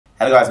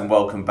Hello guys and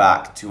welcome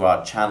back to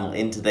our channel.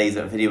 In today's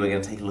video we're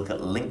going to take a look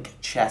at Link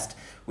Chest,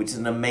 which is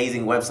an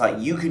amazing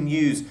website you can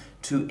use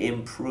to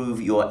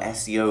improve your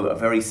SEO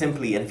very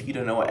simply. And if you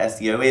don't know what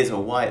SEO is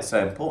or why it's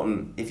so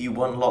important, if you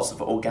want lots of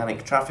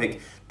organic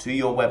traffic to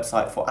your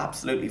website for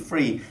absolutely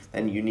free,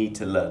 then you need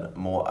to learn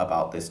more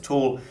about this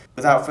tool.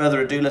 Without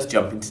further ado, let's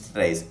jump into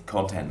today's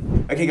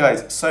content. Okay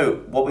guys, so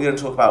what we're going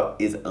to talk about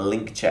is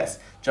Link Chest.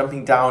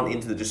 Jumping down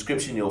into the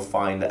description, you'll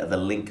find the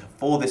link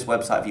for this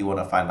website if you want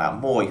to find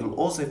out more. You'll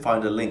also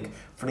find a link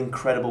for an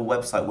incredible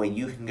website where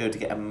you can go to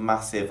get a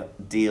massive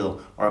deal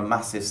or a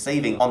massive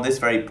saving on this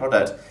very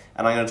product.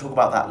 And I'm going to talk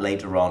about that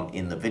later on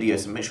in the video,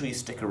 so make sure you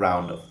stick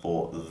around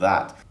for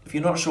that. If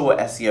you're not sure what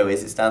SEO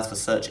is, it stands for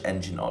Search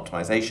Engine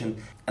Optimization,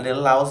 and it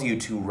allows you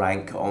to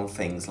rank on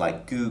things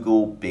like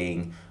Google,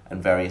 Bing,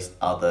 and various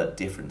other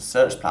different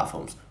search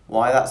platforms.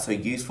 Why that's so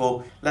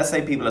useful? Let's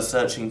say people are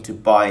searching to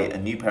buy a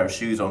new pair of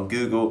shoes on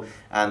Google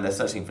and they're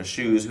searching for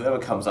shoes. Whoever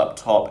comes up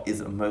top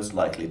is most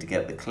likely to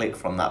get the click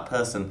from that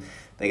person.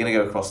 They're going to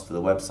go across to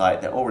the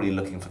website. They're already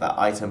looking for that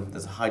item.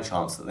 There's a high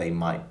chance that they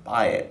might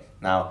buy it.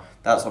 Now,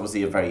 that's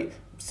obviously a very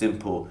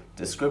simple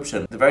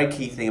description. The very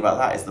key thing about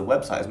that is the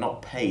website is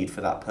not paid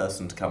for that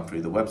person to come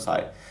through the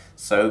website.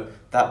 So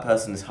that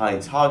person is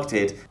highly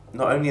targeted.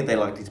 Not only are they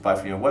likely to buy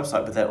from your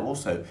website, but they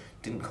also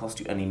didn't cost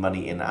you any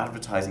money in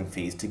advertising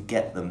fees to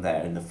get them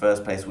there in the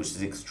first place, which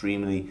is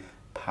extremely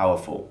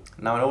powerful.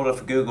 Now, in order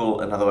for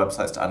Google and other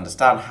websites to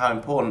understand how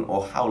important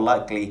or how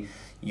likely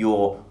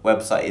your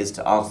website is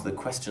to answer the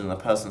question and the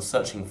person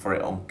searching for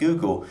it on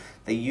Google,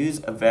 they use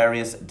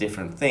various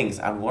different things,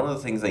 and one of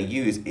the things they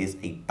use is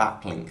a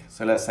backlink.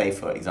 So let's say,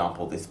 for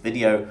example, this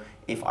video,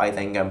 if I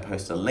then go and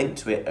post a link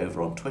to it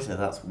over on Twitter,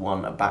 that's a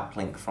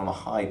backlink from a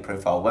high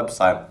profile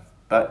website.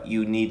 But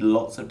you need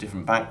lots of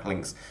different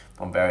backlinks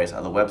from various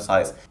other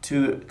websites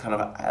to kind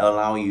of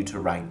allow you to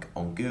rank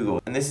on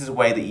Google. And this is a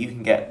way that you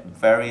can get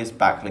various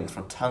backlinks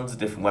from tons of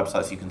different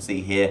websites. You can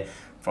see here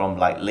from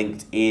like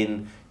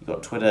LinkedIn, you've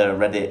got Twitter,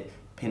 Reddit,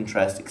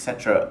 Pinterest,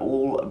 etc.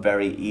 all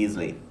very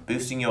easily.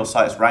 Boosting your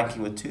site's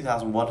ranking with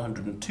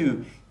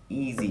 2,102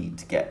 easy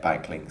to get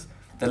backlinks.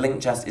 The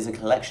Link Chest is a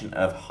collection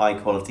of high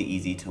quality,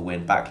 easy to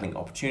win backlink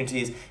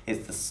opportunities.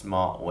 It's the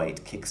smart way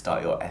to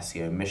kickstart your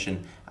SEO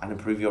mission and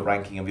improve your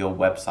ranking of your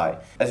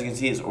website. As you can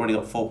see, it's already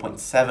got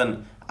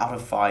 4.7 out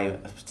of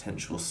 5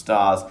 potential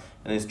stars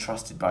and is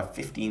trusted by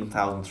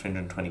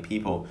 15,320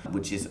 people,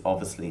 which is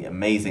obviously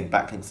amazing.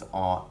 Backlinks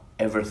are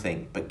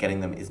everything, but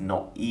getting them is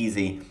not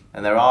easy.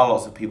 And there are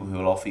lots of people who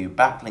will offer you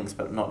backlinks,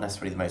 but not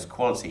necessarily the most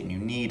quality. And you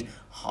need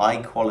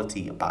high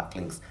quality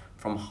backlinks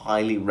from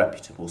highly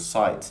reputable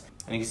sites.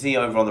 And you can see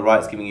over on the right,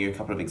 it's giving you a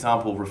couple of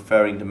examples,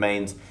 referring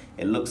domains.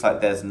 It looks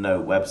like there's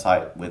no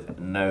website with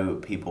no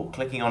people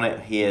clicking on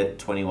it. Here,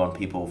 21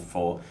 people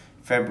for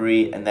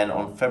February. And then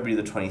on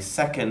February the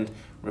 22nd,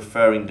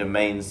 referring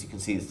domains, you can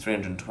see it's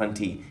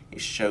 320. It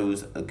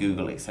shows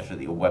Google, etc.,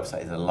 that your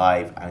website is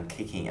alive and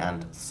kicking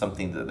and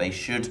something that they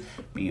should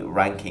be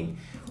ranking.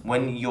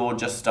 When you're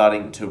just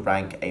starting to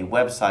rank a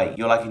website,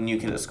 you're like a new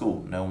kid at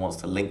school. No one wants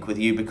to link with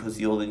you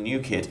because you're the new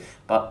kid.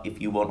 But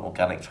if you want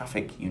organic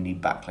traffic, you need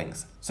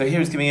backlinks. So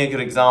here is giving a good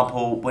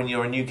example. When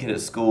you're a new kid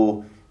at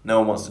school, no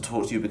one wants to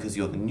talk to you because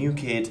you're the new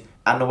kid.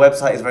 And the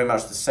website is very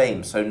much the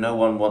same. So no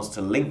one wants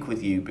to link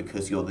with you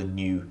because you're the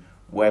new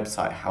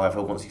website.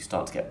 However, once you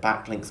start to get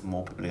backlinks,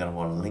 more people are going to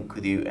want to link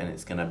with you, and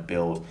it's going to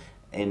build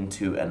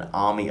into an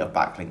army of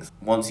backlinks.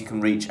 Once you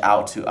can reach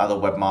out to other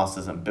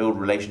webmasters and build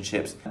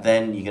relationships,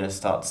 then you're going to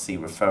start to see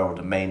referral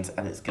domains,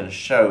 and it's going to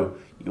show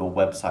your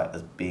website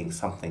as being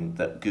something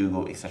that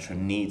Google, etc.,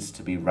 needs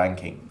to be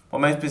ranking. What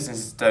most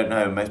businesses don't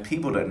know, most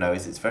people don't know,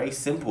 is it's very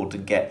simple to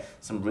get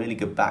some really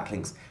good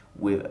backlinks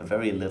with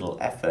very little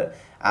effort,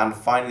 and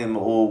finding them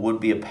all would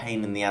be a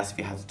pain in the ass if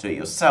you had to do it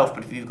yourself.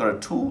 But if you've got a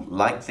tool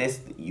like this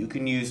that you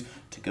can use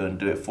to go and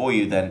do it for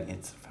you, then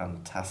it's a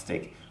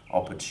fantastic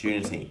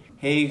opportunity.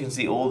 Here you can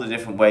see all the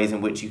different ways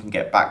in which you can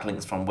get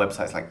backlinks from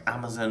websites like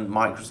Amazon,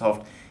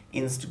 Microsoft,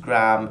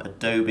 Instagram,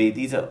 Adobe.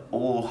 These are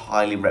all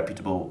highly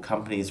reputable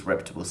companies,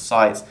 reputable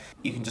sites.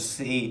 You can just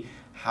see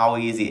how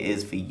easy it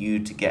is for you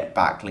to get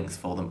backlinks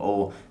for them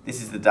all.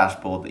 This is the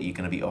dashboard that you're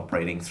going to be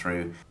operating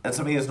through. And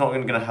something that's not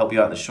going to help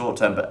you out in the short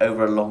term, but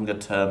over a longer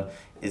term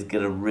is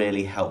going to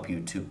really help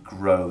you to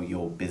grow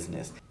your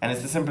business. And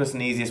it's the simplest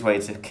and easiest way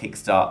to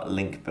kickstart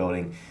link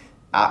building,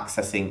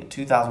 accessing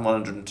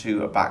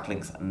 2,102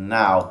 backlinks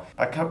now.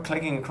 By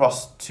clicking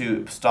across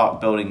to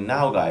start building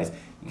now, guys,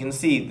 you can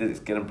see that it's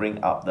going to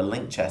bring up the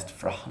Link Chest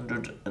for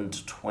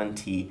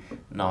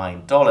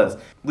 $129,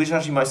 which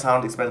actually might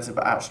sound expensive,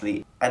 but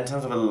actually, in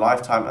terms of a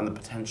lifetime and the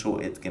potential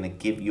it's going to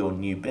give your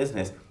new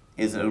business,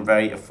 is a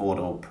very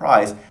affordable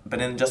price. But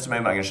in just a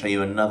moment, I'm going to show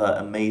you another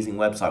amazing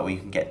website where you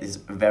can get this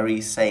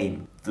very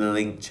same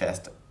Link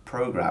Chest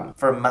program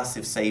for a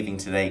massive saving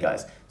today,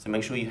 guys. So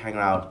make sure you hang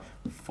around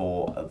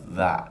for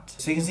that.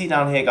 So you can see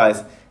down here,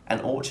 guys, an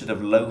orchard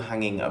of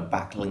low-hanging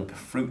backlink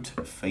fruit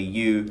for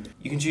you.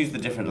 You can choose the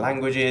different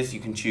languages,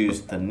 you can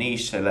choose the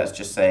niche. So let's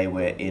just say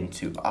we're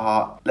into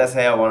art. Let's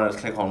say I want to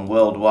click on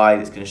worldwide.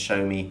 It's going to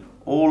show me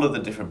all of the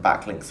different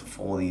backlinks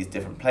for these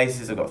different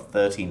places. I've got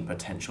 13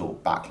 potential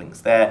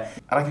backlinks there,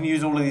 and I can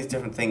use all of these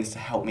different things to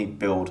help me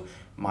build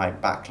my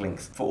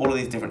backlinks for all of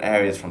these different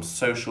areas, from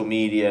social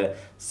media,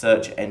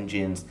 search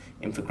engines,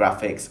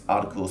 infographics,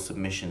 articles,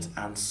 submissions,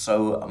 and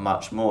so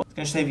much more. It's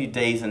going to save you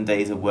days and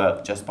days of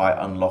work just by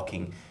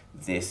unlocking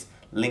this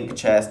link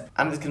chest,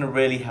 and it's going to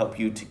really help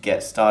you to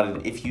get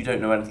started if you don't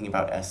know anything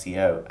about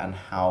SEO and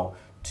how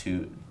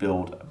to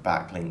build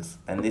backlinks.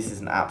 Then this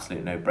is an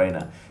absolute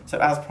no-brainer. So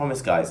as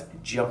promised, guys,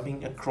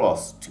 jumping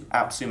across to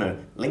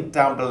Appsumo, link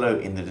down below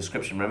in the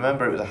description.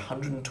 Remember, it was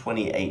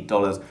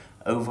 $128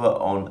 over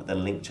on the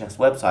Link Chest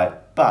website,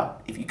 but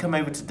if you come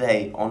over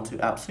today onto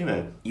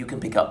Appsumo, you can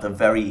pick up the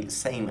very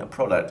same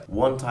product,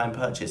 one-time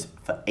purchase,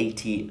 for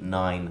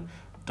 $89,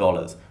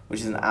 which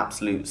is an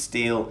absolute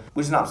steal.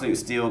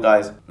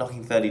 Guys,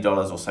 knocking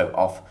 $30 or so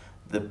off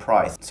the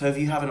price. So if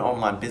you have an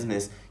online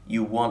business,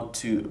 you want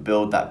to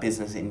build that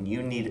business and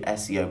you need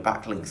SEO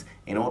backlinks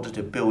in order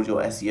to build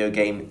your SEO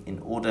game, in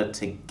order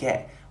to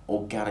get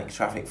organic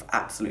traffic for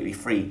absolutely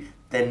free,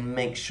 then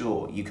make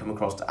sure you come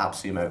across to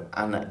Appsumo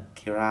and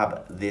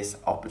grab this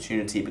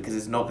opportunity, because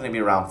it's not going to be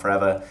around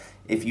forever.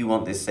 If you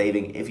want this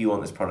saving, if you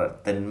want this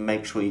product, then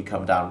make sure you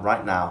come down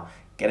right now,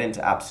 get into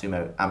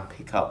Appsumo and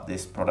pick up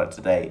this product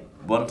today.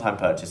 One-time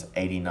purchase,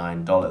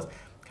 $89.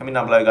 Coming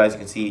down below, guys, you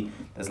can see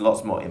there's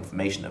lots more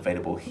information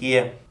available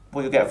here.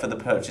 What you'll get for the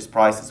purchase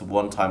price is a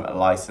one-time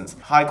license,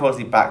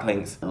 high-quality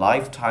backlinks,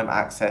 lifetime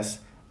access,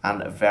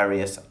 and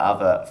various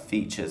other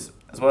features,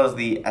 as well as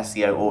the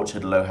SEO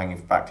Orchard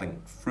low-hanging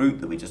backlink fruit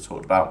that we just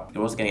talked about.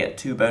 You're also going to get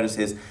 2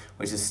 bonuses,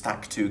 which is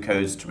stack 2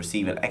 codes to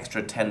receive an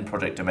extra 10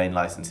 project domain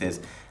licenses,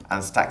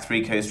 and stack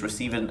 3 codes to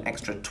receive an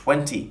extra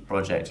 20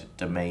 project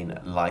domain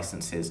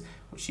licenses,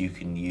 which you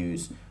can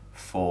use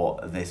for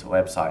this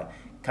website.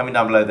 Coming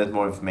down below, there's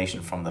more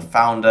information from the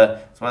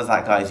founder. As well as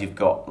that, guys, you've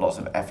got lots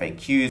of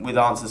FAQs with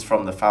answers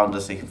from the founder,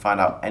 so you can find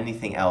out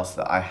anything else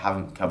that I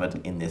haven't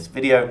covered in this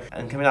video.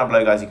 And coming down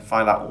below, guys, you can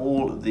find out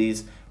all of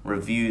these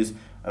reviews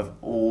of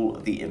all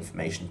the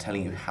information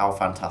telling you how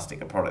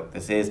fantastic a product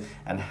this is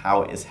and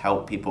how it has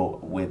helped people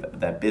with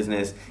their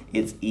business.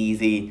 It's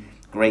easy,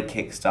 great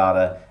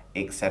Kickstarter,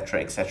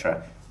 etc.,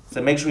 etc.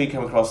 So make sure you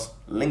come across,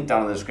 link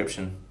down in the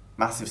description.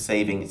 Massive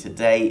saving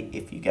today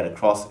if you get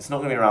across. It's not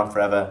going to be around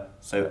forever,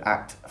 so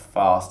act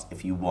fast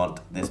if you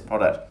want this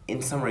product.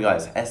 In summary,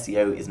 guys,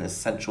 SEO is an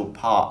essential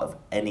part of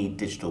any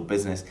digital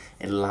business.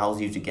 It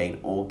allows you to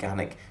gain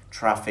organic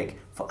traffic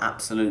for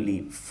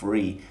absolutely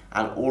free,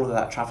 and all of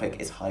that traffic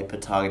is hyper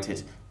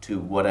targeted to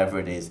whatever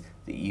it is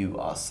that you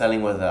are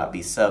selling, whether that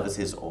be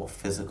services or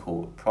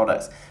physical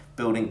products.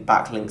 Building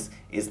backlinks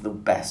is the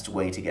best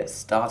way to get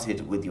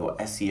started with your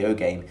SEO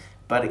game,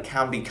 but it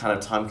can be kind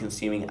of time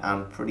consuming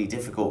and pretty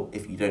difficult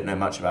if you don't know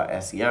much about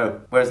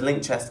SEO. Whereas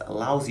Link Chest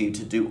allows you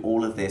to do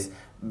all of this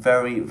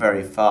very,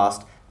 very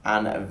fast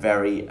and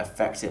very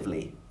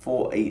effectively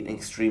for an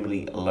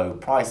extremely low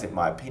price, in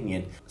my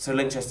opinion. So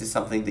Link Chest is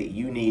something that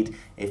you need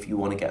if you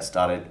want to get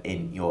started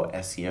in your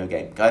SEO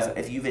game. Guys,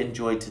 if you've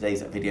enjoyed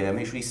today's video,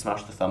 make sure you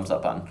smash the thumbs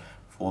up button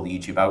for the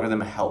YouTube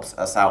algorithm. It helps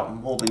us out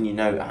more than you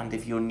know. And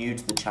if you're new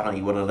to the channel,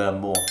 you want to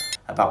learn more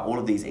about all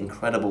of these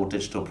incredible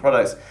digital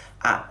products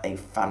at a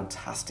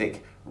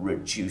fantastic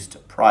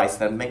reduced price,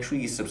 then make sure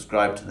you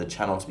subscribe to the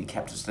channel to be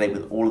kept up to date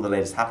with all of the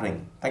latest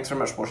happening. Thanks very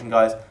much for watching,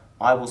 guys.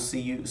 I will see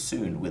you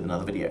soon with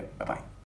another video. Bye-bye.